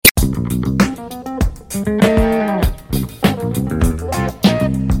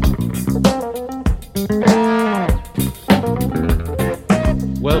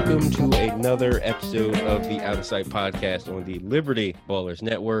another episode of the Out of Sight podcast on the Liberty Ballers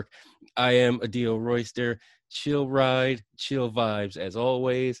Network. I am Adil Royster. Chill ride, chill vibes as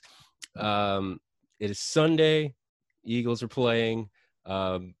always. It is Sunday. Eagles are playing.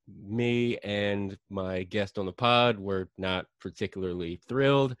 Me and my guest on the pod were not particularly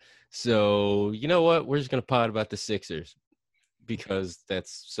thrilled. So you know what? We're just gonna pod about the Sixers because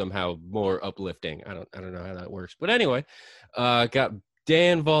that's somehow more uplifting. I don't know how that works. But anyway, got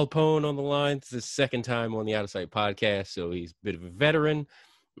Dan Volpone on the line. It's the second time on the Out of Sight podcast, so he's a bit of a veteran.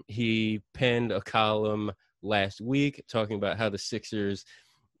 He penned a column last week talking about how the Sixers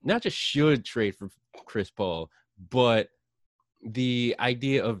not just should trade for Chris Paul, but the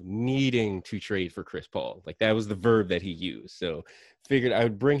idea of needing to trade for Chris Paul. Like, that was the verb that he used. So figured I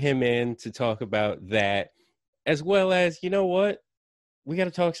would bring him in to talk about that, as well as, you know what? We got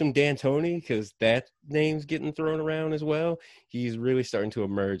to talk some D'Antoni because that name's getting thrown around as well. He's really starting to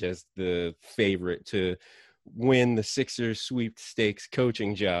emerge as the favorite to win the Sixers sweepstakes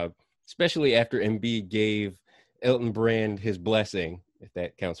coaching job, especially after Embiid gave Elton Brand his blessing, if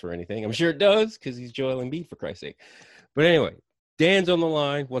that counts for anything. I'm sure it does because he's Joel Embiid, for Christ's sake. But anyway, Dan's on the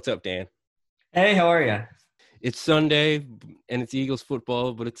line. What's up, Dan? Hey, how are you? It's Sunday and it's Eagles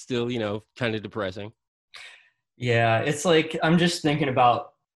football, but it's still, kind of depressing. Yeah, it's like I'm just thinking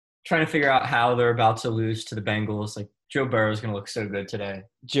about trying to figure out how they're about to lose to the Bengals. Like, Joe Burrow is going to look so good today.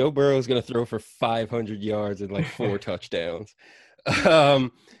 Joe Burrow is going to throw for 500 yards and like 4 touchdowns.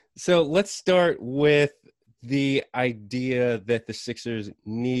 So let's start with the idea that the Sixers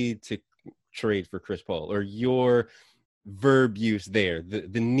need to trade for Chris Paul, or your verb use there,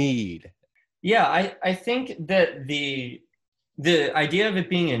 the need. Yeah, I think that the idea of it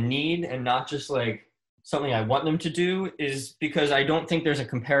being a need and not just like something I want them to do is because I don't think there's a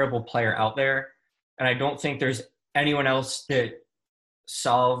comparable player out there, and I don't think there's anyone else that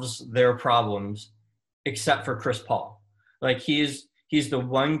solves their problems except for Chris Paul. Like, he's the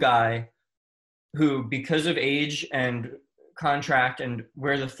one guy who, because of age and contract and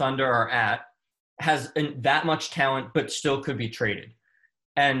where the Thunder are at, has that much talent but still could be traded.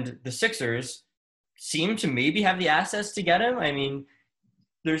 And the Sixers seem to maybe have the assets to get him. I mean,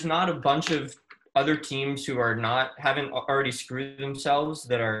 there's not a bunch of other teams who haven't already screwed themselves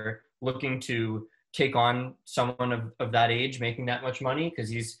that are looking to take on someone of that age making that much money, because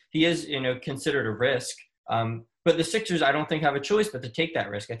he is considered a risk. But the Sixers, I don't think, have a choice but to take that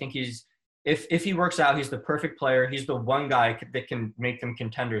risk. I think if he works out, he's the perfect player. He's the one guy that can make them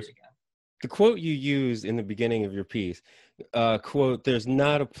contenders again. The quote you used in the beginning of your piece, quote, "There's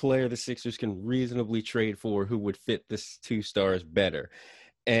not a player the Sixers can reasonably trade for who would fit this 2 stars better."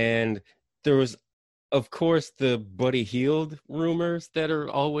 And there was, of course, the Buddy Hield rumors that are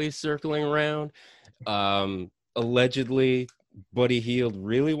always circling around. Allegedly, Buddy Hield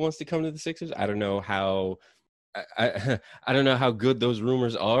really wants to come to the Sixers. I don't know how I don't know how good those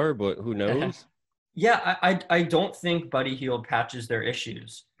rumors are, but who knows? Yeah, I don't think Buddy Hield patches their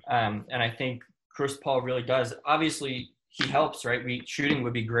issues. And I think Chris Paul really does. Obviously, he helps, right? Shooting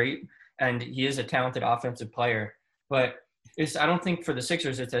would be great, and he is a talented offensive player. But I don't think for the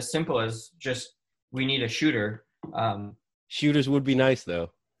Sixers it's as simple as just we need a shooter. Shooters would be nice,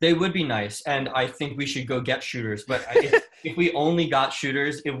 though. They would be nice, and I think we should go get shooters. But if we only got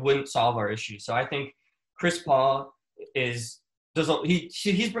shooters, it wouldn't solve our issues. So I think Chris Paul he's going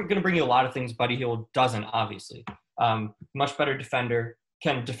to bring you a lot of things Buddy Hield doesn't, obviously. Much better defender,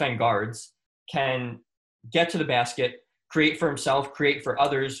 can defend guards, can get to the basket, create for himself, create for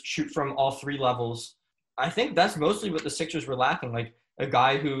others, shoot from all 3 levels. I think that's mostly what the Sixers were lacking, like a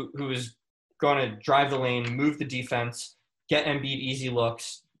guy who is going to drive the lane, move the defense, get Embiid easy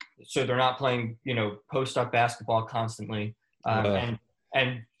looks so they're not playing, post-up basketball constantly, and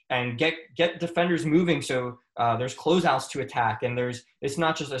get defenders moving so there's closeouts to attack, and it's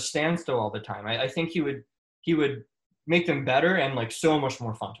not just a standstill all the time. I think he would make them better and like so much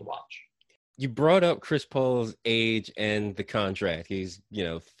more fun to watch. You brought up Chris Paul's age and the contract. He's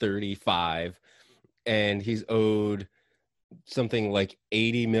 35, and he's owed something like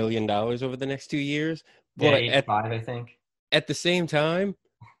 $80 million over the next 2 years. But 85, I think. At the same time,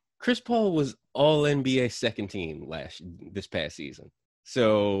 Chris Paul was all NBA second team this past season.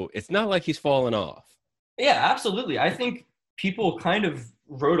 So it's not like he's fallen off. Yeah, absolutely. I think people kind of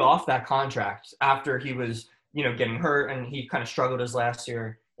wrote off that contract after he was, getting hurt, and he kind of struggled his last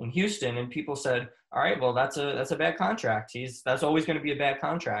year in Houston. And people said, all right, well, that's a bad contract. That's always going to be a bad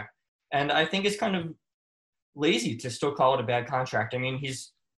contract. And I think it's kind of lazy to still call it a bad contract. I mean,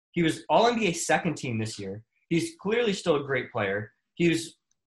 he was all NBA second team this year. He's clearly still a great player. He was,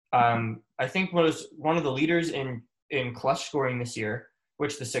 I think, was one of the leaders in clutch scoring this year,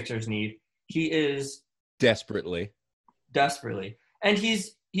 which the Sixers need. He is desperately. And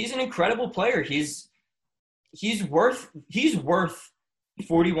he's an incredible player. He's worth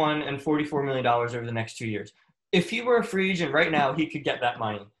 41 and 44 million dollars over the next 2 years. If he were a free agent right now, he could get that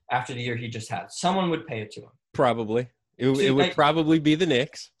money after the year he just had. Someone would pay it to him. Probably. It would probably be the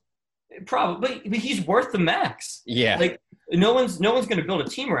Knicks. Probably, but he's worth the max. Yeah. Like no one's going to build a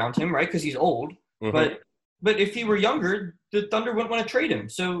team around him, right? Because he's old. Mm-hmm. But if he were younger, the Thunder wouldn't want to trade him.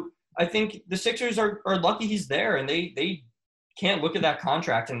 So I think the Sixers are lucky he's there, and they can't look at that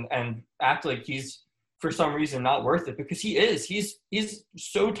contract and act like he's for some reason not worth it, because he is. He's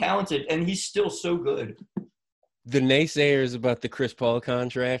so talented, and he's still so good. The naysayers about the Chris Paul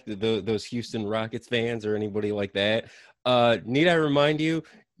contract, those Houston Rockets fans or anybody like that, need I remind you,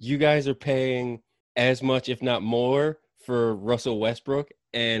 you guys are paying as much, if not more, for Russell Westbrook,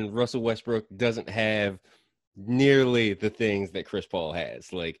 and Russell Westbrook doesn't have nearly the things that Chris Paul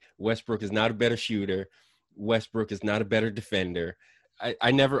has. Like, Westbrook is not a better shooter. Westbrook is not a better defender.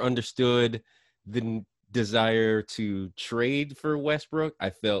 I never understood the desire to trade for Westbrook. I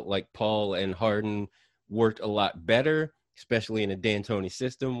felt like Paul and Harden worked a lot better, especially in a D'Antoni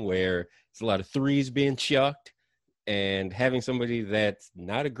system where it's a lot of threes being chucked, and having somebody that's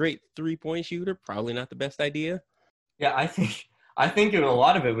not a great three-point shooter, probably not the best idea. Yeah, I think a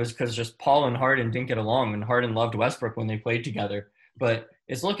lot of it was because just Paul and Harden didn't get along, and Harden loved Westbrook when they played together. But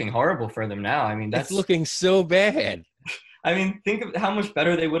it's looking horrible for them now. I mean, that's looking so bad. I mean, think of how much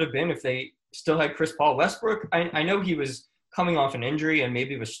better they would have been if they still had Chris Paul. Westbrook, I know he was coming off an injury and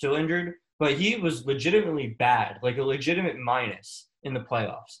maybe was still injured, but he was legitimately bad, like a legitimate minus in the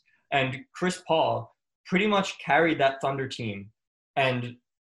playoffs. And Chris Paul pretty much carried that Thunder team. And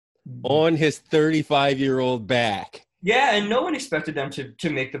on his 35-year-old back. Yeah, and no one expected them to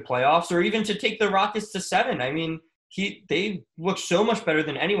make the playoffs or even to take the Rockets to 7. I mean, they looked so much better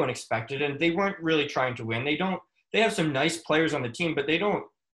than anyone expected, and they weren't really trying to win. They have some nice players on the team, but they don't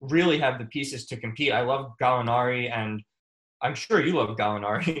really have the pieces to compete. I love Gallinari, and I'm sure you love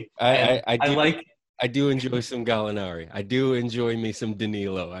Gallinari. I do enjoy some Gallinari. I do enjoy me some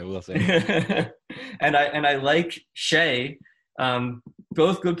Danilo, I will say. and I like Shea.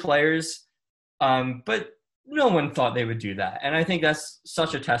 Both good players, but no one thought they would do that. And I think that's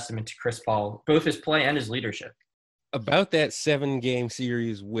such a testament to Chris Paul, both his play and his leadership. About that 7-game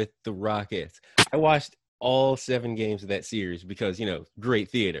series with the Rockets, I watched all 7 games of that series because, great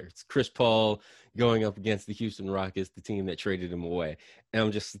theater. It's Chris Paul going up against the Houston Rockets, the team that traded him away. And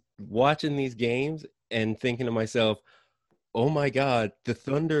I'm just watching these games and thinking to myself, oh my God, the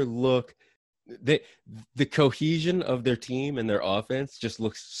Thunder the cohesion of their team and their offense just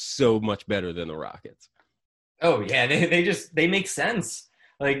looks so much better than the Rockets. Oh yeah, they make sense.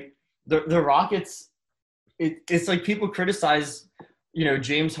 Like the Rockets, it's like people criticize,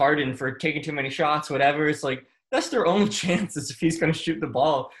 James Harden for taking too many shots, whatever. It's like that's their only chances if he's going to shoot the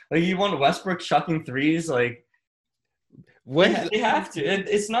ball. Like, you want Westbrook chucking threes, like they have to.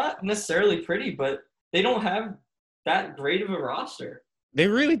 It's not necessarily pretty, but they don't have that great of a roster. They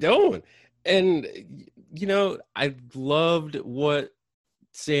really don't. And I loved what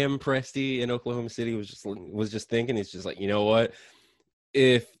Sam Presti in Oklahoma City was just thinking. He's just like, you know what?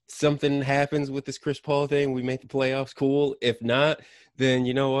 If something happens with this Chris Paul thing, we make the playoffs, cool. If not, then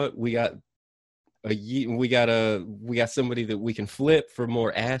you know what? We got somebody that we can flip for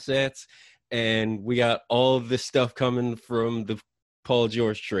more assets, and we got all of this stuff coming from the Paul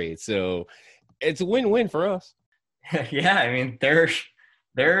George trade. So it's a win-win for us. Yeah, I mean,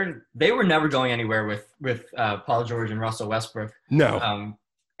 they were never going anywhere with Paul George and Russell Westbrook. No.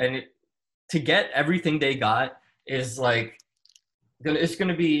 To get everything they got is like, it's going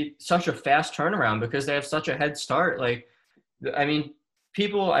to be such a fast turnaround because they have such a head start. Like, I mean,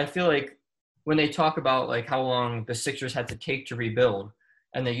 people, I feel like when they talk about like how long the Sixers had to take to rebuild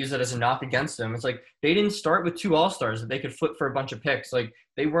and they use it as a knock against them, it's like they didn't start with 2 All-Stars that they could flip for a bunch of picks. Like,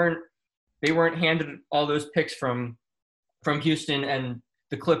 they weren't handed all those picks from Houston and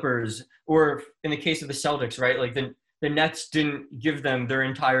the Clippers, or in the case of the Celtics, right? Like the Nets didn't give them their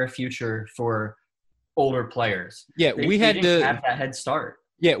entire future for older players. Yeah, we had to have that head start.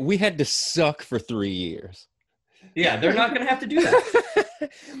 Yeah, we had to suck for 3 years. Yeah, they're not going to have to do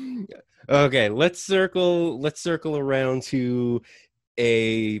that. Okay, let's circle around to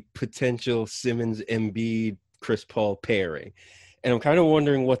a potential Simmons, Embiid, Chris Paul pairing. And I'm kind of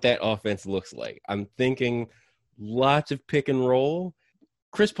wondering what that offense looks like. I'm thinking lots of pick and roll.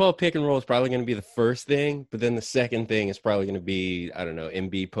 Chris Paul pick and roll is probably going to be the first thing, but then the second thing is probably going to be, I don't know,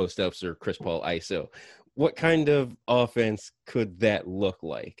 Embiid post-ups or Chris Paul ISO. What kind of offense could that look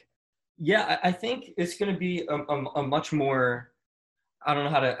like? Yeah, I think it's going to be a much more I don't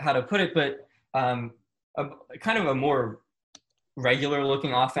know how to put it, but a kind of a more regular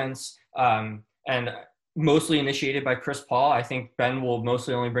looking offense, and mostly initiated by Chris Paul. I think Ben will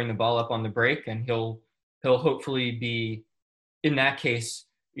mostly only bring the ball up on the break, and he'll hopefully be, in that case,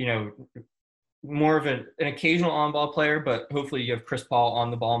 more of an occasional on-ball player, but hopefully you have Chris Paul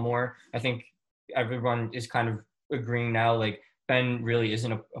on the ball more. I think everyone is kind of agreeing now, like Ben really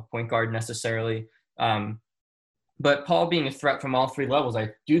isn't a point guard necessarily. But Paul being a threat from all three levels,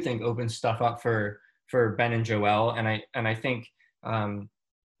 I do think opens stuff up for Ben and Joel. And I think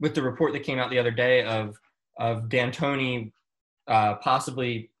with the report that came out the other day of D'Antoni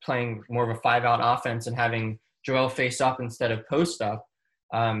possibly playing more of a 5-out offense and having Joel face up instead of post up,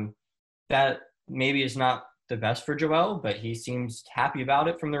 that maybe is not the best for Joel, but he seems happy about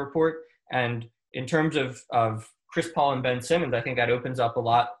it from the report. And in terms of Chris Paul and Ben Simmons, I think that opens up a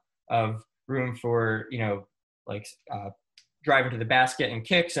lot of room for, driving to the basket and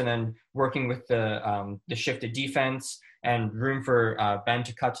kicks, and then working with the shifted defense, and room for Ben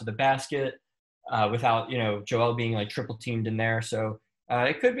to cut to the basket without, Joel being like triple teamed in there. So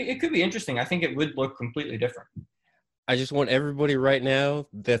it could be interesting. I think it would look completely different. I just want everybody right now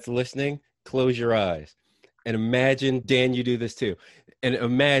that's listening, close your eyes and imagine, Dan, you do this too. And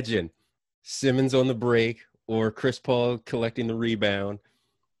imagine Simmons on the break or Chris Paul collecting the rebound,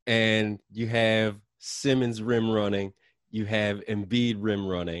 and you have Simmons rim running, you have Embiid rim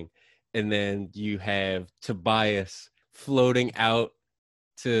running, and then you have Tobias floating out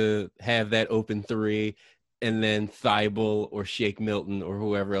to have that open three, and then Thibault or Shake Milton or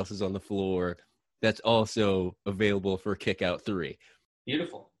whoever else is on the floor that's also available for a kick out three.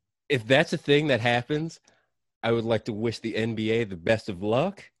 Beautiful. If that's a thing that happens, I would like to wish the NBA the best of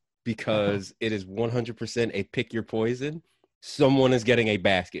luck, because it is 100% a pick your poison. Someone is getting a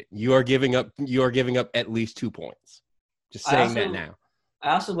basket. You are giving up at least 2 points. Just saying that now.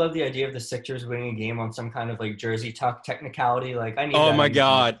 I also love the idea of the Sixers winning a game on some kind of like jersey tuck technicality. Like, I need. Oh my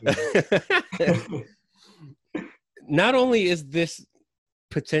God. Not only is this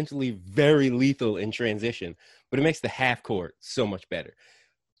potentially very lethal in transition, but it makes the half court so much better.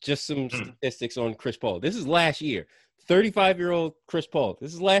 Just some statistics on Chris Paul. This is last year. 35-year-old Chris Paul.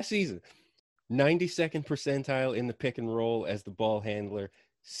 This is last season. 92nd percentile in the pick and roll as the ball handler.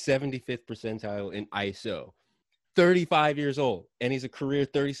 75th percentile in ISO. 35 years old, and he's a career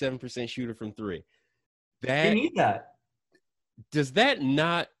 37% shooter from three. They need that. Does that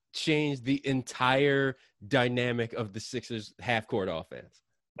not change the entire dynamic of the Sixers half-court offense?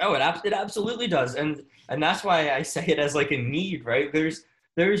 No, it absolutely does, and that's why I say it as like a need, right? There's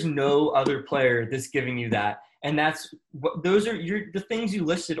no other player that's giving you that, and those are the things you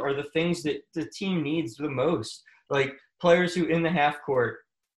listed are the things that the team needs the most. Like players who in the half court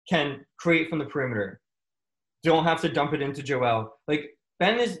can create from the perimeter, don't have to dump it into Joel. Like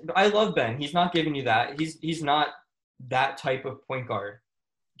I love Ben. He's not giving you that. He's not that type of point guard.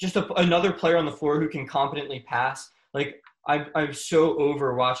 Just another player on the floor who can competently pass. Like I'm so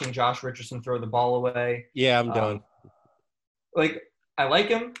over watching Josh Richardson throw the ball away. Yeah, I'm done. Like I like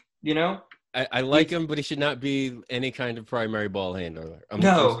him, I like him, but he should not be any kind of primary ball handler. I'm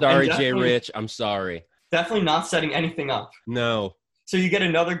No, sorry, Jay Rich. I'm sorry. Definitely not setting anything up. No. So you get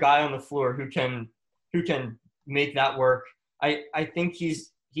another guy on the floor who can make that work. I think he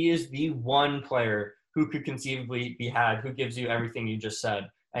is the one player who could conceivably be had, who gives you everything you just said.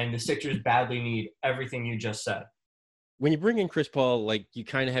 And the Sixers badly need everything you just said. When you bring in Chris Paul, like, you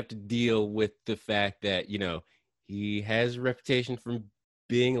kind of have to deal with the fact that, he has a reputation for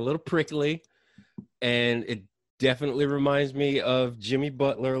being a little prickly, and it definitely reminds me of Jimmy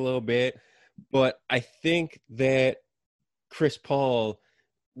Butler a little bit. But I think that Chris Paul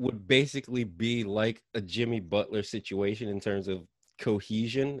would basically be like a Jimmy Butler situation in terms of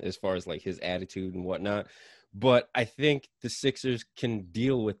cohesion, as far as like his attitude and whatnot. But I think the Sixers can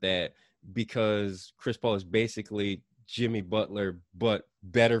deal with that because Chris Paul is basically Jimmy Butler, but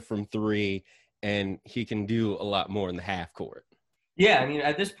better from three, and he can do a lot more in the half court. Yeah, I mean,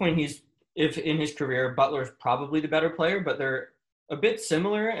 at this point, if in his career, Butler's probably the better player, but they're a bit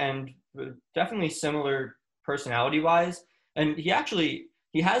similar and definitely similar personality-wise. And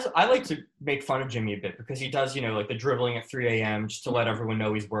I like to make fun of Jimmy a bit because he does, like the dribbling at 3 a.m. just to let everyone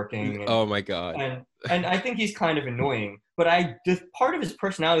know he's working. Oh my God. And I think he's kind of annoying, but the part of his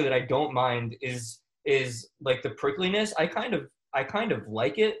personality that I don't mind is like the prickliness. I kind of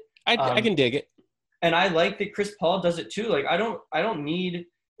like it. I can dig it. And I like that Chris Paul does it too. Like I don't need,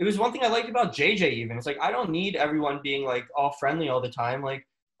 it was one thing I liked about JJ even. It's like, I don't need everyone being like all friendly all the time. Like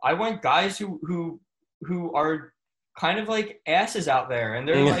I want guys who are kind of like asses out there, and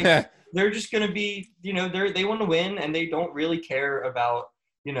they're like they're just going to be, they want to win, and they don't really care about,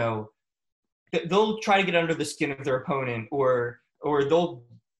 they'll try to get under the skin of their opponent, or they'll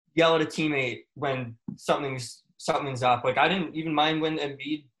yell at a teammate when something's up. Like, I didn't even mind when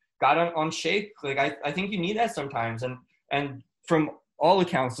Embiid got on Shake. Like, I think you need that sometimes, and from all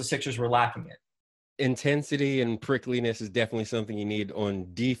accounts, the Sixers were lacking it. Intensity and prickliness is definitely something you need on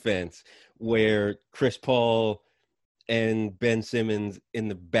defense, where Chris Paul and Ben Simmons in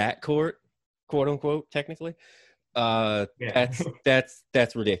the backcourt, quote unquote, technically,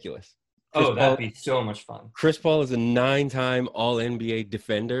 that's ridiculous. That'd be so much fun. Chris Paul is a 9-time All-NBA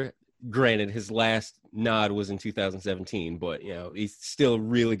defender. Granted, his last nod was in 2017, but he's still a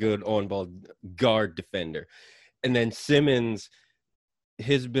really good on-ball guard defender. And then Simmons,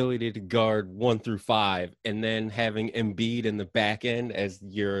 his ability to guard 1 through 5, and then having Embiid in the back end as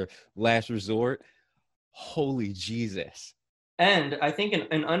your last resort. Holy Jesus. And I think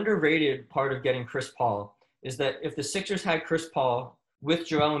an underrated part of getting Chris Paul is that if the Sixers had Chris Paul with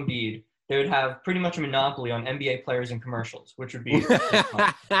Joel Embiid, they would have pretty much a monopoly on NBA players and commercials, which would be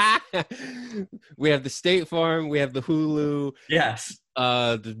We have the State Farm, we have the Hulu, yes,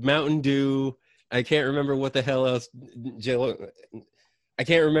 the Mountain Dew. I can't remember what the hell else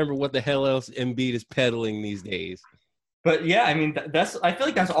Embiid is peddling these days. But yeah, I mean, I feel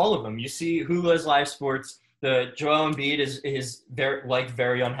like that's all of them. You see Hulu has live sports. The Joel Embiid is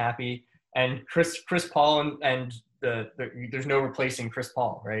very unhappy, and Chris Paul and there's no replacing Chris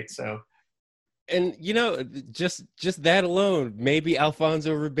Paul, right? So. And, just that alone, maybe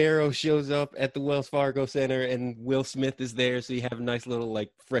Alfonso Ribeiro shows up at the Wells Fargo Center and Will Smith is there. So you have a nice little,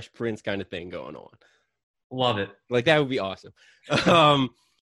 like, Fresh Prince kind of thing going on. Love it. Like, that would be awesome.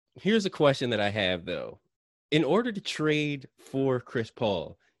 Here's a question that I have, though. In order to trade for Chris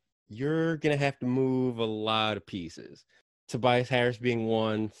Paul, you're going to have to move a lot of pieces. Tobias Harris being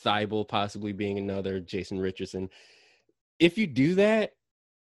one, Thibault possibly being another, Jason Richardson. If you do that,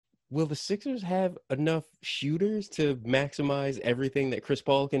 will the Sixers have enough shooters to maximize everything that Chris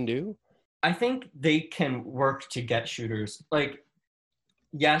Paul can do? I think they can work to get shooters. Like,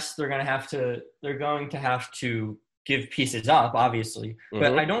 yes, they're going to have to give pieces up, obviously,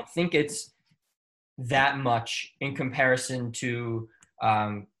 but I don't think it's that much in comparison to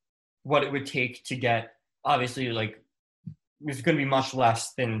what it would take to get, obviously, like, it's going to be much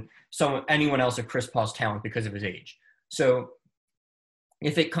less than anyone else of Chris Paul's talent because of his age. So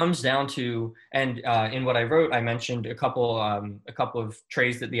if it comes down to, and in what I wrote, I mentioned a couple of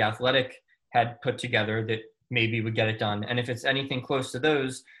trades that The Athletic had put together that maybe would get it done. And if it's anything close to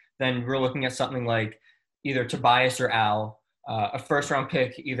those, then we're looking at something like either Tobias or Al, a first-round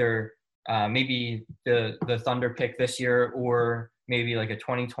pick, either maybe the Thunder pick this year, or maybe like a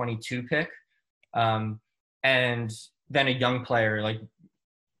 2022 pick, and then a young player, like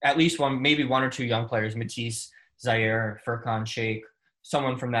at least maybe one or two young players, Matisse, Zaire, Furkan, Shake,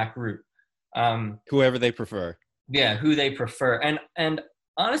 someone from that group. Whoever they prefer. Yeah, who they prefer. And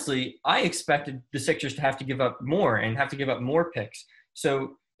honestly, I expected the Sixers to have to give up more and have to give up more picks.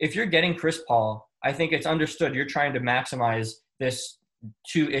 So if you're getting Chris Paul, I think it's understood you're trying to maximize this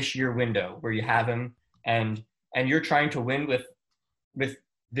 2-ish year window where you have him, and you're trying to win with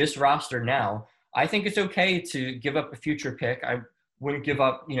this roster now. I think it's okay to give up a future pick. I wouldn't give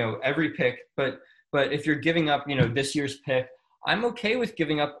up, every pick, but if you're giving up, this year's pick, I'm okay with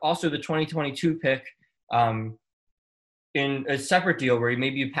giving up also the 2022 pick in a separate deal where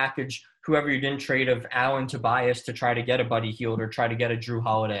maybe you package whoever you didn't trade of Al and Tobias to try to get a Buddy Hield or try to get a Drew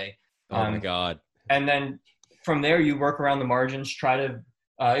Holiday. Oh my God. And then from there, you work around the margins, try to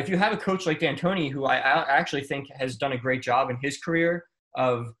if you have a coach like D'Antoni, who I actually think has done a great job in his career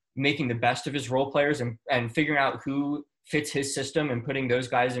of making the best of his role players and figuring out who fits his system and putting those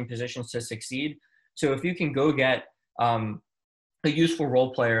guys in positions to succeed. So if you can go get a useful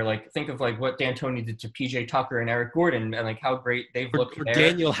role player, like think of like what D'Antoni did to PJ Tucker and Eric Gordon, and like how great they've looked there.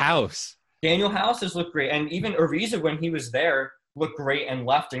 Daniel House has looked great. And even Ariza, when he was there, looked great and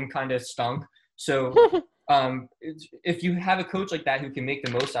left and kind of stunk. So if you have a coach like that who can make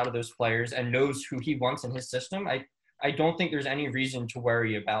the most out of those players and knows who he wants in his system, I don't think there's any reason to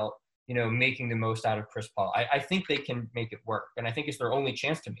worry about, making the most out of Chris Paul. I think they can make it work, and I think it's their only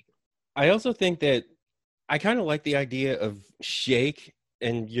chance to make it. I also think that I kind of like the idea of Shake,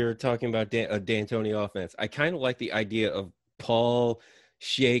 and you're talking about a D'Antoni offense. I kind of like the idea of Paul,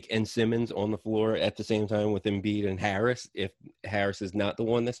 Shake, and Simmons on the floor at the same time with Embiid and Harris, if Harris is not the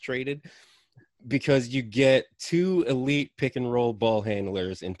one that's traded, because you get two elite pick and roll ball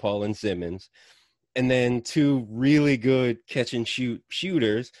handlers in Paul and Simmons. and then two really good catch and shoot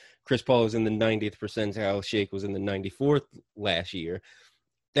shooters. Chris Paul was in the 90th percentile. Shake was in the 94th last year.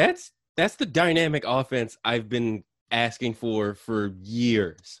 That's the dynamic offense I've been asking for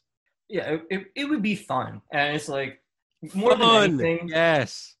years. Yeah, it would be fun. And it's like, more than anything,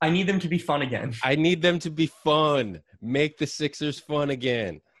 yes, I need them to be fun again. I need them to be fun. Make the Sixers fun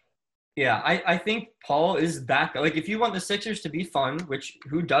again. Yeah, I think Paul is back. Like, if you want the Sixers to be fun, which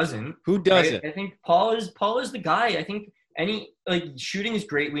who doesn't? Who doesn't? Right? I think Paul is the guy. I think shooting is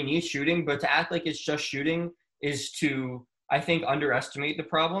great. We need shooting, but to act like it's just shooting is to, I think, underestimate the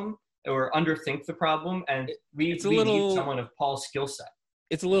problem or underthink the problem. And we need someone of Paul's skill set.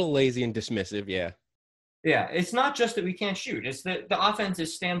 It's a little lazy and dismissive, yeah. Yeah, it's not just that we can't shoot. It's that the offense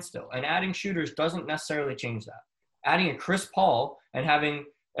is standstill, and adding shooters doesn't necessarily change that. Adding a Chris Paul and having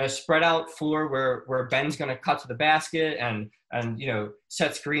a spread out floor where Ben's going to cut to the basket and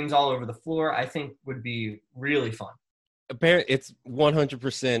set screens all over the floor, I think would be really fun. Apparently, it's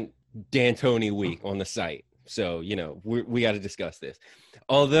 100% D'Antoni week on the site. So, we got to discuss this.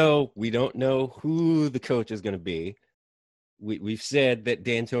 Although we don't know who the coach is going to be, we've said that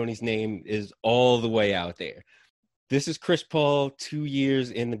D'Antoni's name is all the way out there. This is Chris Paul, 2 years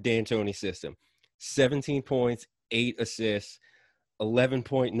in the D'Antoni system. 17 points, 8 assists,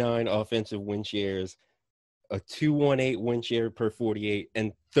 11.9 offensive win shares, a 218 win share per 48,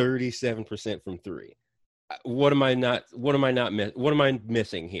 and 37% from three. What am I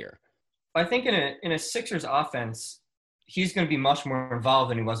missing here? I think in a Sixers offense, he's going to be much more involved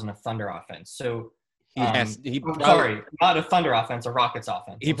than he was in a Thunder offense. So not a Thunder offense, a Rockets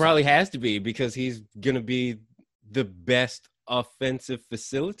offense. He probably has to be, because he's going to be the best offensive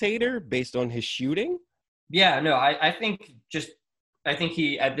facilitator based on his shooting. Yeah, no, I think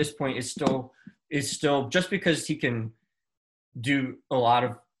he at this point is still just because he can do a lot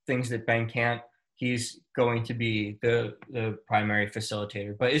of things that Ben can't, he's going to be the primary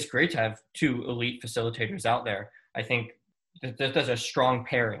facilitator. But it's great to have two elite facilitators out there. I think that's a strong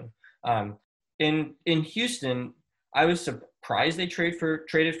pairing. In Houston, I was surprised they traded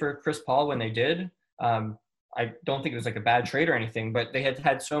for Chris Paul when they did. I don't think it was like a bad trade or anything, but they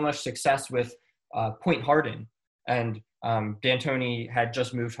had so much success with Point Harden, and D'Antoni had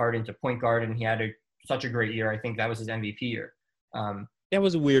just moved Harden to point guard, and he had such a great year. I think that was his MVP year. That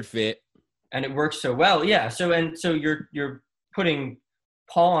was a weird fit, and it worked so well. Yeah. So you're putting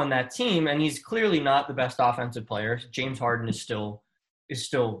Paul on that team, and he's clearly not the best offensive player. James Harden is still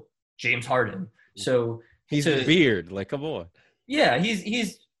James Harden. So he's weird. Like, come on. Yeah,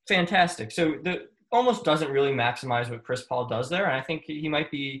 he's fantastic. So almost doesn't really maximize what Chris Paul does there, and I think we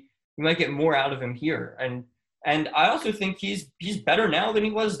might get more out of him here. And I also think he's better now than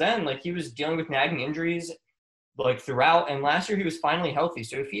he was then. Like, he was dealing with nagging injuries like throughout, and last year he was finally healthy.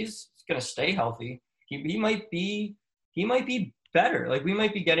 So if he's going to stay healthy, he might be better. Like, we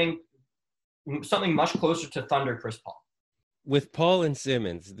might be getting something much closer to Thunder Chris Paul. With Paul and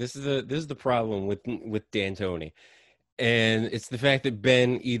Simmons, this is the problem with D'Antoni. And it's the fact that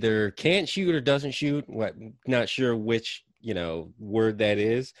Ben either can't shoot or doesn't shoot. Not sure which, word that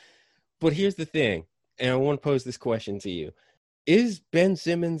is. But here's the thing, and I want to pose this question to you. Is Ben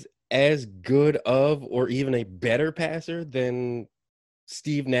Simmons as good of or even a better passer than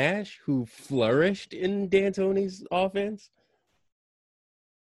Steve Nash, who flourished in D'Antoni's offense?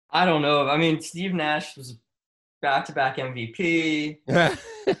 I don't know. I mean, Steve Nash was back-to-back MVP.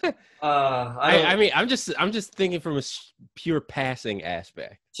 I'm just thinking from a pure passing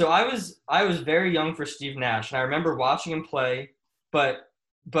aspect. So I was very young for Steve Nash, and I remember watching him play, but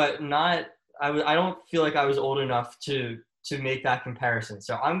not. I don't feel like I was old enough to make that comparison.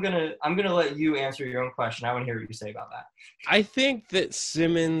 So I'm gonna let you answer your own question. I want to hear what you say about that. I think that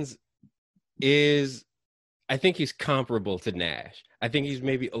Simmons is. I think he's comparable to Nash. I think he's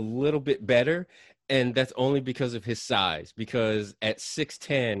maybe a little bit better. And that's only because of his size, because at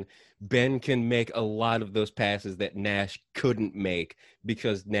 6'10", Ben can make a lot of those passes that Nash couldn't make,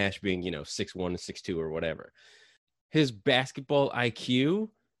 because Nash being, 6'1" and 6'2" or whatever. His basketball IQ,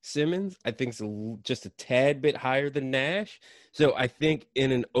 Simmons, I think is just a tad bit higher than Nash. So I think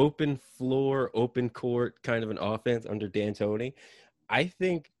in an open floor, open court kind of an offense under D'Antoni, I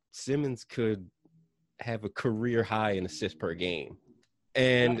think Simmons could have a career high in assists per game.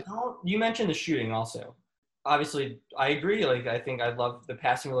 And you mentioned the shooting also. Obviously, I agree. Like, I think I love the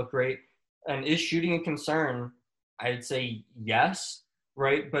passing look great. And is shooting a concern? I'd say yes,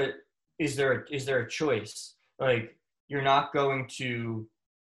 right? But is there a choice? Like, you're not going to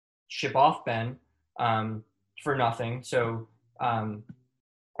ship off Ben for nothing. So I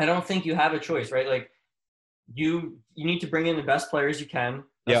don't think you have a choice, right? Like, you need to bring in the best players you can.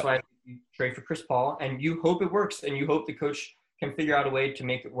 That's why you trade for Chris Paul, and you hope it works, and you hope the coach can figure out a way to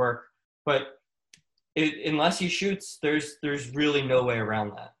make it work. But unless he shoots, there's really no way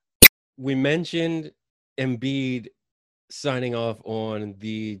around that. We mentioned Embiid signing off on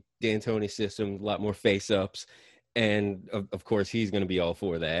the D'Antoni system, a lot more face-ups, and of course he's going to be all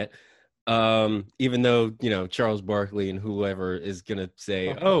for that. Even though, Charles Barkley and whoever is going to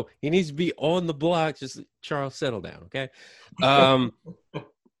say, oh, he needs to be on the block. Just Charles, settle down. Okay.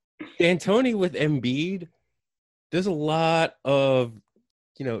 D'Antoni with Embiid, there's a lot of,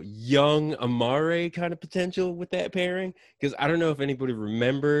 young Amare kind of potential with that pairing. Because I don't know if anybody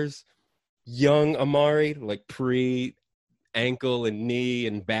remembers young Amare, like pre-ankle and knee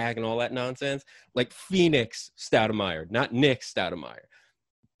and back and all that nonsense. Like Phoenix Stoudemire, not Nick Stoudemire.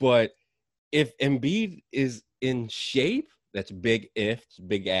 But if Embiid is in shape, that's a big if,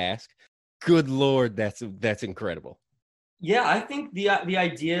 big ask. Good Lord, that's incredible. Yeah, I think the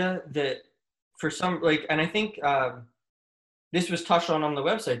idea that for some, and I think this was touched on the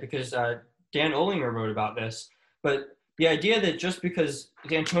website because Dan Olinger wrote about this, but the idea that just because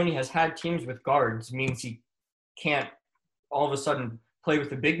D'Antoni has had teams with guards means he can't all of a sudden play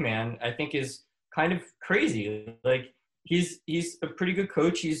with a big man, I think is kind of crazy. Like, he's a pretty good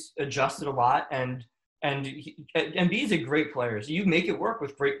coach. He's adjusted a lot, and Embiid's a great player. So you make it work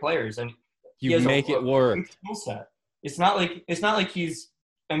with great players, and you make it work. Skill set. It's not like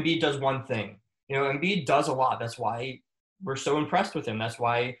Embiid does one thing. Embiid does a lot. That's why we're so impressed with him. That's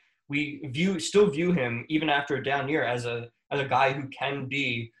why we still view him even after a down year as a guy who can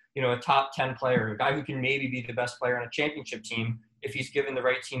be a top 10 player, a guy who can maybe be the best player on a championship team if he's given the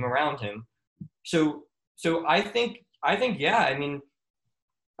right team around him. So I think yeah. I mean,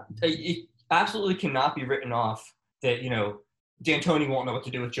 it absolutely cannot be written off that D'Antoni won't know what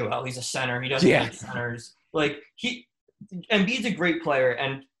to do with Joel. He's a center. He doesn't like centers. Like, Embiid's a great player,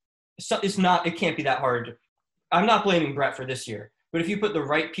 and so it can't be that hard. I'm not blaming Brett for this year, but if you put the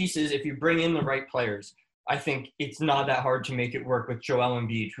right pieces, if you bring in the right players, I think it's not that hard to make it work with Joel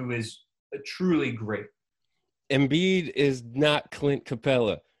Embiid, who is truly great. Embiid is not Clint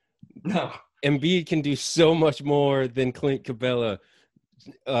Capella. No. Embiid can do so much more than Clint Capella.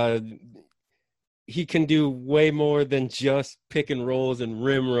 He can do way more than just pick and rolls and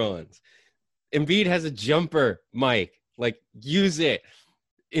rim runs. Embiid has a jumper, Mike. Like, use it.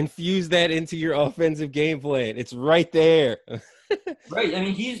 Infuse that into your offensive game plan. It's right there. Right. I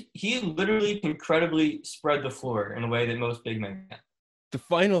mean, he literally can incredibly spread the floor in a way that most big men can. The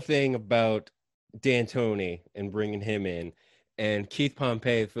final thing about D'Antoni and bringing him in, and Keith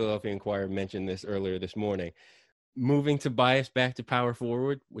Pompey, Philadelphia Inquirer, mentioned this earlier this morning, moving Tobias back to power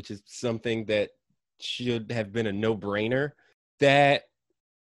forward, which is something that should have been a no-brainer. That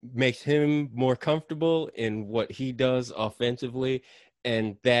makes him more comfortable in what he does offensively,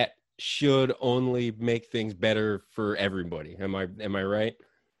 and that should only make things better for everybody. Am I right?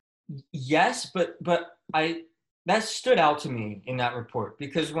 Yes, but that stood out to me in that report,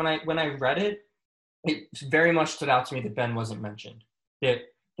 because when I read it, it very much stood out to me that Ben wasn't mentioned. That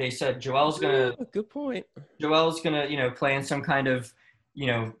they said Joel's gonna good point. Joel's gonna play in some kind of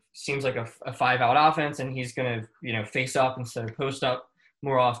seems like a 5-out offense, and he's gonna face up instead of post up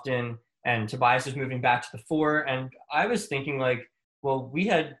more often. And Tobias is moving back to the 4. And I was thinking, like, well, we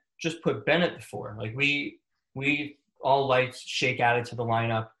had just put Ben at the 4. Like, we all liked Shake added to the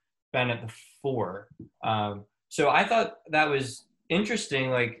lineup, Ben at the 4. So I thought that was interesting.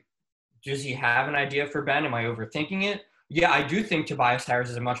 Like, does he have an idea for Ben? Am I overthinking it? Yeah, I do think Tobias Harris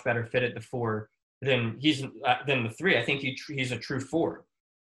is a much better fit at the 4 than the 3. I think he's a true 4.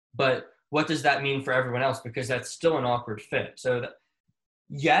 But what does that mean for everyone else? Because that's still an awkward fit. So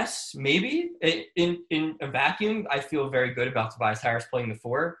yes, maybe in a vacuum, I feel very good about Tobias Harris playing the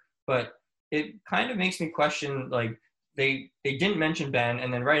 4. But it kind of makes me question, like, they didn't mention Ben,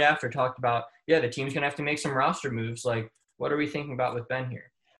 and then right after talked about, the team's gonna have to make some roster moves. Like, what are we thinking about with Ben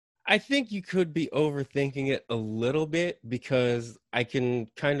here? I think you could be overthinking it a little bit, because I can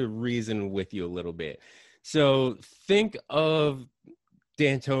kind of reason with you a little bit. So think of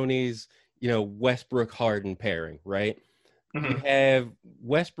D'Antoni's, Westbrook Harden pairing, right? Mm-hmm. You have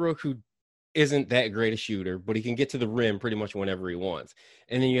Westbrook, who isn't that great a shooter, but he can get to the rim pretty much whenever he wants.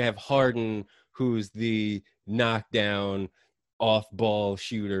 And then you have Harden, who's the knockdown, off-ball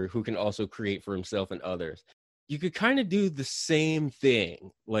shooter who can also create for himself and others. You could kind of do the same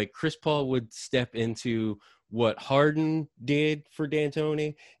thing. Like, Chris Paul would step into what Harden did for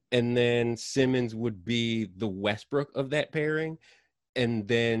D'Antoni, and then Simmons would be the Westbrook of that pairing. And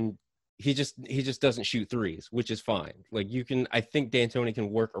then he just doesn't shoot threes, which is fine. Like, I think D'Antoni can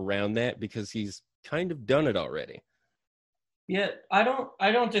work around that because he's kind of done it already. Yeah, I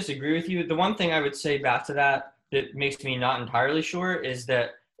don't disagree with you. The one thing I would say back to that that makes me not entirely sure is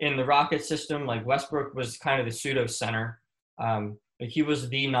that in the Rocket system, like Westbrook was kind of the pseudo center. Like he was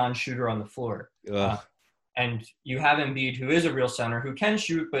the non-shooter on the floor. Ugh. And you have Embiid, who is a real center, who can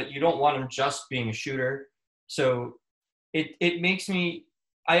shoot, but you don't want him just being a shooter. So it makes me.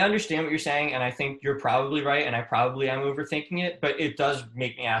 I understand what you're saying, and I think you're probably right, and I probably am overthinking it, but it does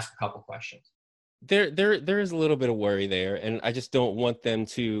make me ask a couple questions. There is a little bit of worry there, and I just don't want them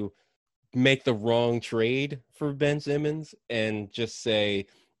to make the wrong trade for Ben Simmons and just say,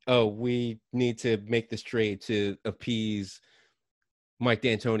 "Oh, we need to make this trade to appease Mike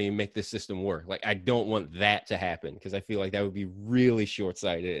D'Antoni and make this system work." Like, I don't want that to happen because I feel like that would be really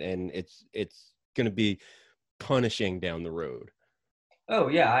short-sighted, and it's going to be punishing down the road. Oh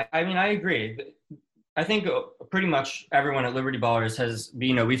yeah, I mean I agree. I think pretty much everyone at Liberty Ballers has,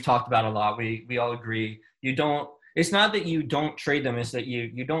 we've talked about a lot. We all agree. You don't. It's not that you don't trade them. It's that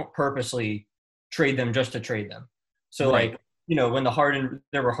you don't purposely trade them just to trade them. So Right. like when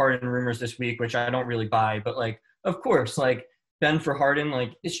there were Harden rumors this week, which I don't really buy, but like of course like Ben for Harden,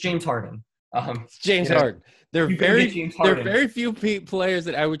 like it's James Harden. It's James Harden. You go get James There are Harden. very few players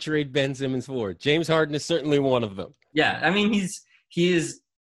that I would trade Ben Simmons for. James Harden is certainly one of them. Yeah, I mean he is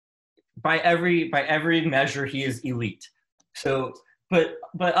by every measure he is elite. So but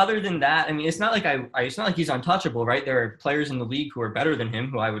other than that, I mean it's not like it's not like he's untouchable, right? There are players in the league who are better than him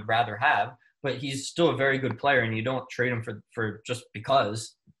who I would rather have, but he's still a very good player and you don't trade him for just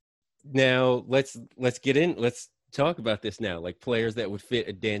because. Now let's talk about this now. Like players that would fit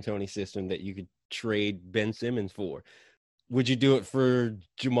a D'Antoni system that you could trade Ben Simmons for. Would you do it for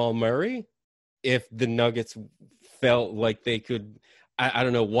Jamal Murray if the Nuggets felt like they could? I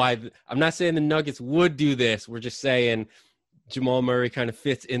don't know why. I'm not saying the Nuggets would do this. We're just saying Jamal Murray kind of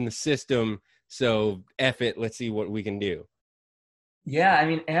fits in the system. So F it. Let's see what we can do. Yeah, I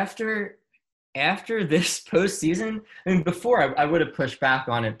mean after this postseason, I mean before I would have pushed back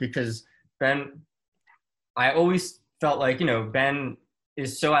on it because Ben I always felt like, Ben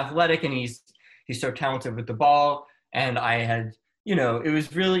is so athletic and he's so talented with the ball. And I had,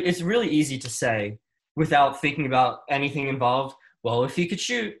 it's really easy to say without thinking about anything involved. Well, if he could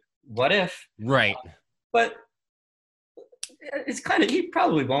shoot, what if? Right. But it's kind of, he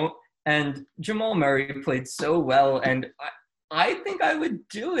probably won't. And Jamal Murray played so well. And I think I would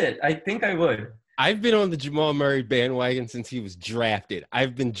do it. I think I would. I've been on the Jamal Murray bandwagon since he was drafted.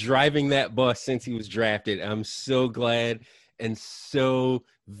 I've been driving that bus since he was drafted. I'm so glad and so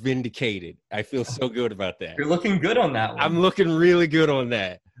vindicated. I feel so good about that. You're looking good on that one. I'm looking really good on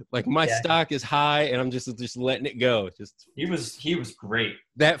that. Like my Yeah. stock is high and I'm just letting it go. Just He was great.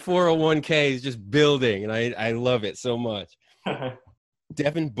 that 401k is just building and I love it so much.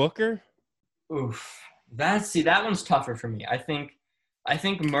 Devin Booker? Oof. That one's tougher for me. I think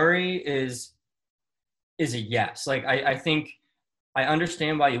Murray is a yes. Like I think I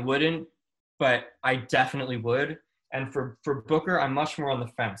understand why you wouldn't, but I definitely would. And for Booker, I'm much more on the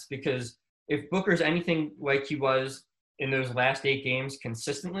fence because if Booker's anything like he was in those last 8 games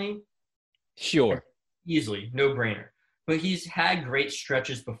consistently, Sure. easily, no brainer. But he's had great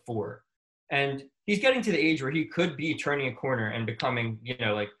stretches before. And he's getting to the age where he could be turning a corner and becoming,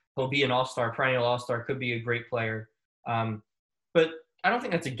 like he'll be an all-star, perennial all-star, could be a great player. But I don't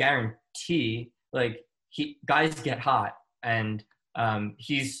think that's a guarantee. Like guys get hot and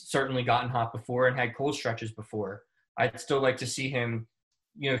he's certainly gotten hot before and had cold stretches before. I'd still like to see him,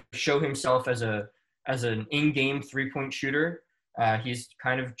 show himself as an in-game 3-point shooter. He's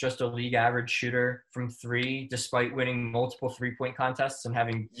kind of just a league average shooter from 3, despite winning multiple 3-point contests and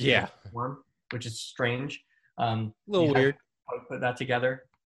having perform, which is strange. A little weird. Put that together.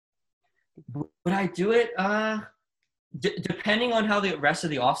 Would I do it? Depending on how the rest of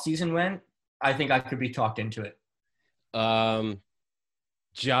the offseason went, I think I could be talked into it.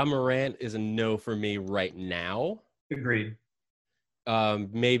 Ja Morant is a no for me right now. Agreed.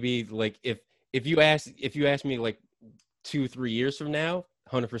 Maybe like if you ask me like 2-3 years from now,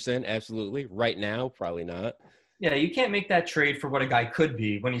 100% absolutely. Right now, probably not. Yeah, you can't make that trade for what a guy could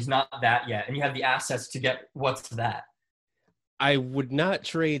be when he's not that yet, and you have the assets to get what's that. I would not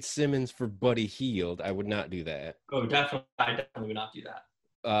trade Simmons for Buddy Hield. I would not do that. Oh, definitely. I definitely would not do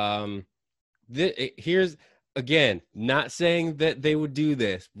that. Here's again, not saying that they would do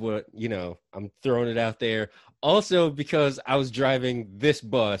this, but I'm throwing it out there. Also, because I was driving this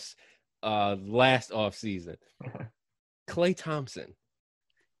bus last offseason. Klay Thompson,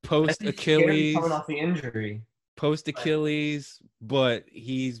 post Achilles, coming off the injury. Post Achilles, but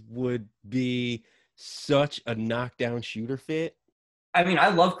he would be such a knockdown shooter fit. I mean, I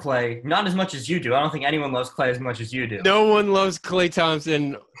love Clay, not as much as you do. I don't think anyone loves Clay as much as you do. No one loves Klay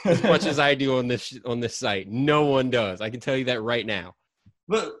Thompson as much as I do on this site. No one does. I can tell you that right now.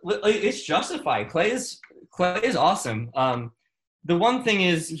 But like, it's justified. Clay is awesome. The one thing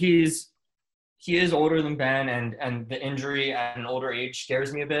is he is older than Ben, and the injury at an older age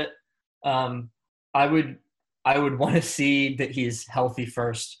scares me a bit. I would want to see that he's healthy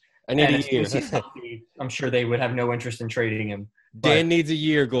first. I need And a year. as soon as he's healthy, I'm sure they would have no interest in trading him. Dan But needs a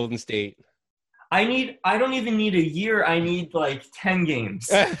year, Golden State. I don't even need a year. I need like 10 games.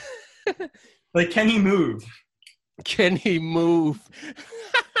 Like, can he move? Can he move?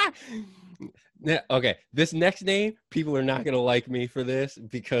 Okay, this next name, people are not going to like me for this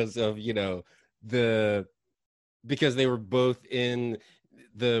because of, because they were both in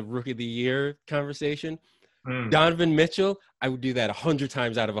the Rookie of the Year conversation. Donovan Mitchell, I would do that 100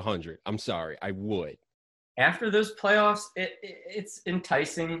 times out of 100. I'm sorry, I would. After those playoffs, it's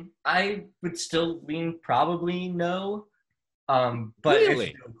enticing. I would still lean probably no, but Really?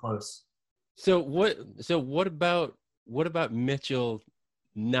 it's really close. So what about Mitchell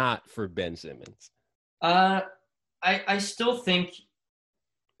not for Ben Simmons? I still think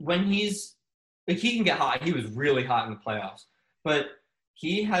when he's like, he can get hot. He was really hot in the playoffs, but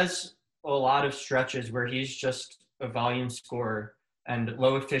he has a lot of stretches where he's just a volume scorer and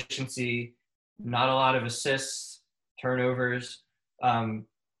low efficiency, not a lot of assists, turnovers. I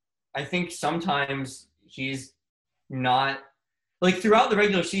think sometimes he's not like throughout the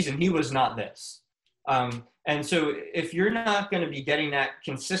regular season, he was not this. And so if you're not going to be getting that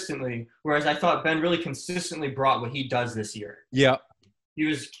consistently, whereas I thought Ben really consistently brought what he does this year. Yeah. He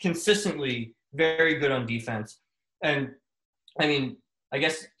was consistently very good on defense. And I mean, I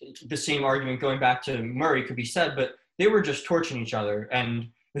guess the same argument going back to Murray could be said, but they were just torching each other. And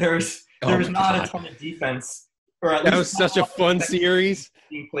there was not a ton of defense. Or at that least was such a fun series.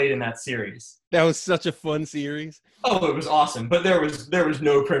 Being played in that series. That was such a fun series. Oh, it was awesome. But there was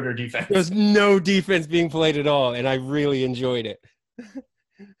no perimeter defense. There was no defense being played at all, and I really enjoyed it.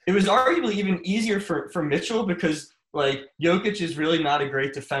 It was arguably even easier for Mitchell because, like, Jokic is really not a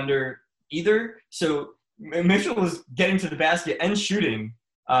great defender either. So Mitchell was getting to the basket and shooting,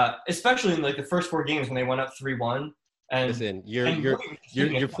 especially in like the first 4 games when they went up 3-1. And listen,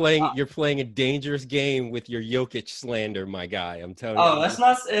 you're playing a dangerous game with your Jokic slander, my guy. I'm telling you. Oh, that's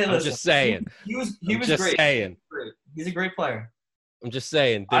not. I'm just saying. He was just great. Saying. He's a great player. I'm just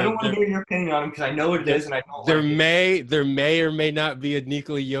saying. I don't want to hear your opinion on him because I know what it is, and I don't. There may or may not be a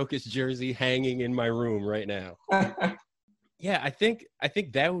Nikola Jokic jersey hanging in my room right now. Yeah, I think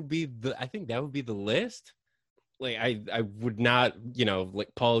that would be the list. Like I would not, like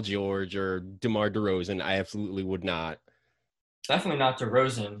Paul George or DeMar DeRozan. I absolutely would not. Definitely not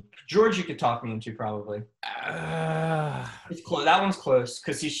DeRozan. George, you could talk me into probably. It's close. That one's close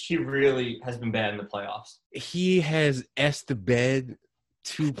because he really has been bad in the playoffs. He has S the bed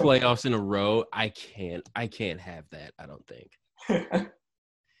 2 playoffs in a row. I can't have that. I don't think.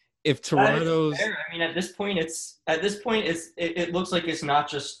 If Toronto's, I mean, at this point, it looks like it's not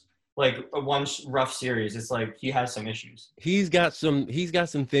just like a one rough series. It's like he has some issues. He's got some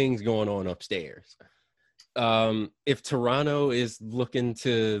things going on upstairs. If Toronto is looking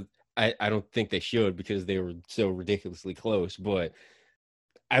to, I don't think they should because they were so ridiculously close, but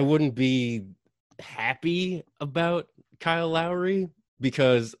I wouldn't be happy about Kyle Lowry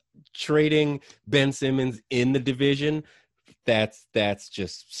because trading Ben Simmons in the division, that's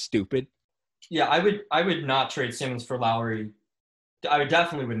just stupid. Yeah, I would not trade Simmons for Lowry. I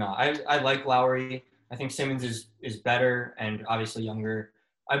definitely would not. I like Lowry. I think Simmons is better and obviously younger.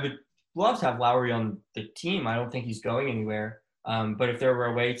 I would love to have Lowry on the team. I don't think he's going anywhere. But if there were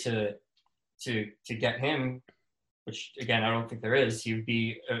a way to get him, which again I don't think there is, he would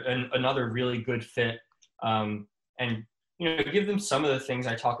be another really good fit. And give them some of the things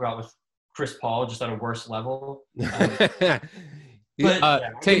I talk about with Chris Paul, just at a worse level.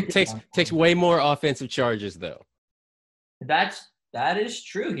 Takes way more offensive charges though. That is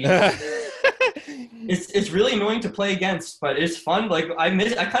true. It's really annoying to play against, but it's fun. Like I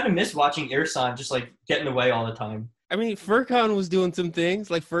kind of miss watching Ersan just like get in the way all the time. I mean, Furkan was doing some things.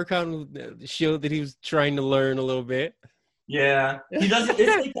 Like Furkan showed that he was trying to learn a little bit. Yeah, he doesn't.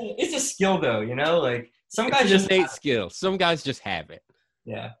 It's a skill though, Like some guys just innate skill. Some guys just have it.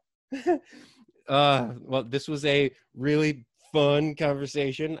 Yeah. Well, this was a really fun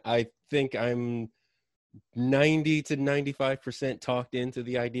conversation. I think I'm 90 to 95% talked into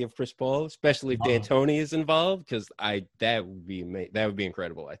the idea of Chris Paul, especially if D'Antoni is involved, because that would be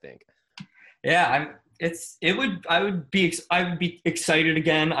incredible. I think. Yeah, I would be excited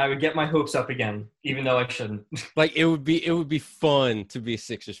again. I would get my hopes up again, even though I shouldn't. Like it would be fun to be a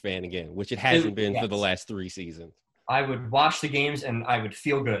Sixers fan again, which it hasn't been for the last 3 seasons. I would watch the games and I would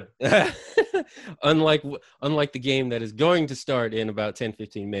feel good. unlike the game that is going to start in about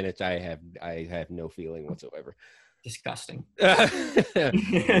 10-15 minutes, I have no feeling whatsoever. Disgusting.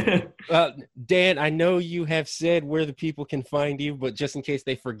 Dan, I know you have said where the people can find you, but just in case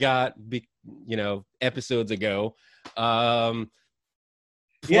they forgot, episodes ago, plug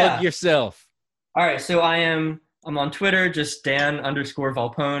yourself. All right, so I'm on Twitter, just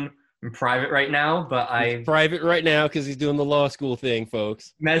Dan_Volpone. I'm private right now, but He's private right now because he's doing the law school thing,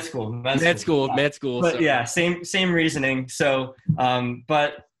 folks. Med school. But sorry. Yeah, same reasoning. So,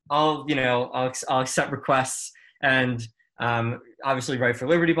 but I'll accept requests and obviously write for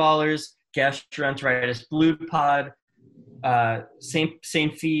Liberty Ballers, Gastroenteritis Blue Pod,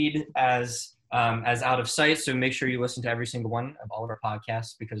 same feed as Out of Sight. So make sure you listen to every single one of all of our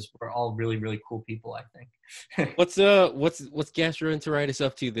podcasts because we're all really, really cool people, I think. What's Gastroenteritis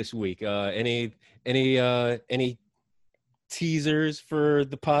up to this week? Any teasers for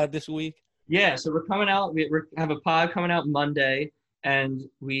the pod this week? Yeah, so we're coming out. We have a pod coming out Monday, and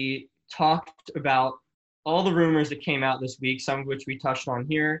we talked about all the rumors that came out this week, some of which we touched on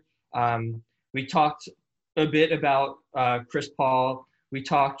here. We talked a bit about Chris Paul. We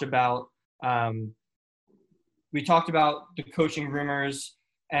talked about the coaching rumors,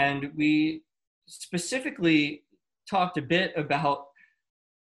 and we specifically talked a bit about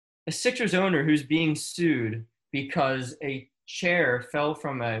a Sixers owner who's being sued because a chair fell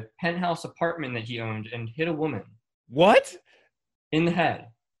from a penthouse apartment that he owned and hit a woman. What? In the head.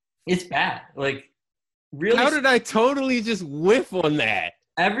 It's bad. Like, really? How did I totally just whiff on that?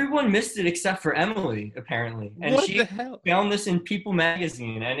 Everyone missed it except for Emily, apparently. And what she the hell? found this in People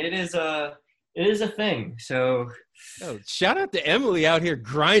magazine, and it is a thing. So shout out to Emily out here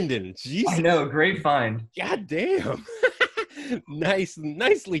grinding. Jesus. I know, great find. God damn.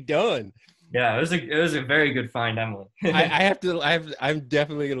 Nicely done. Yeah, it was a very good find, Emily. I'm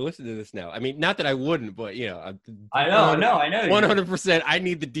definitely gonna listen to this now. I mean, not that I wouldn't, but I know. 100%. I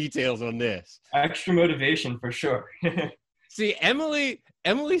need the details on this. Extra motivation for sure. See, Emily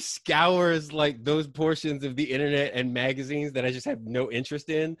scours like those portions of the internet and magazines that I just have no interest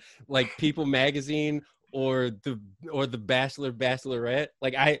in, like People magazine or the Bachelor Bachelorette.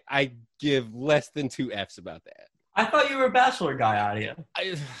 Like I give less than 2 F's about that. I thought you were a Bachelor guy, Adia.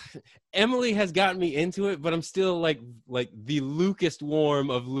 Emily has gotten me into it, but I'm still like the Lucas Warm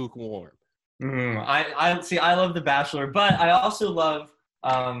of lukewarm. I love The Bachelor, but I also love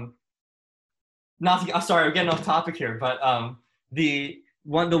sorry, I'm getting off topic here, but the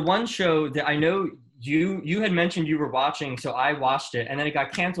one show that I know you had mentioned you were watching, so I watched it, and then it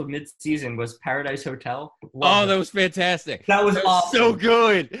got canceled mid-season, was Paradise Hotel. That was fantastic. That was awesome. So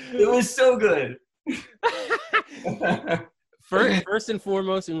good. It was so good. First and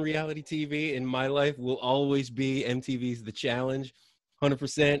foremost in reality TV in my life will always be MTV's The Challenge.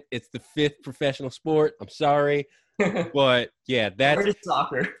 100%. It's the 5th professional sport. I'm sorry, but yeah, that's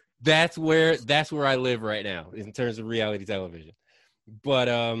soccer. That's where I live right now in terms of reality television. But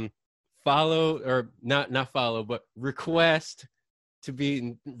request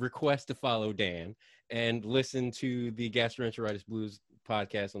to follow Dan and listen to the Gastroenteritis Blues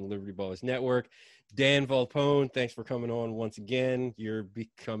podcast on the Liberty Ballers Network. Dan Volpone, thanks for coming on once again. You're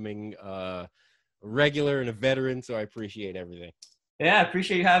becoming a regular and a veteran, so I appreciate everything. Yeah, I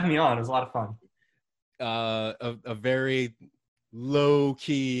appreciate you having me on. It was a lot of fun. A very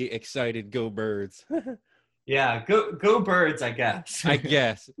low-key excited Go Birds. Yeah, go Birds, I guess. I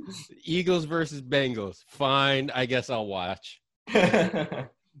guess. Eagles versus Bengals. Fine, I guess I'll watch.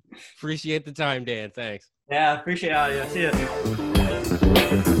 Appreciate the time, Dan. Thanks. Yeah, appreciate it. See you.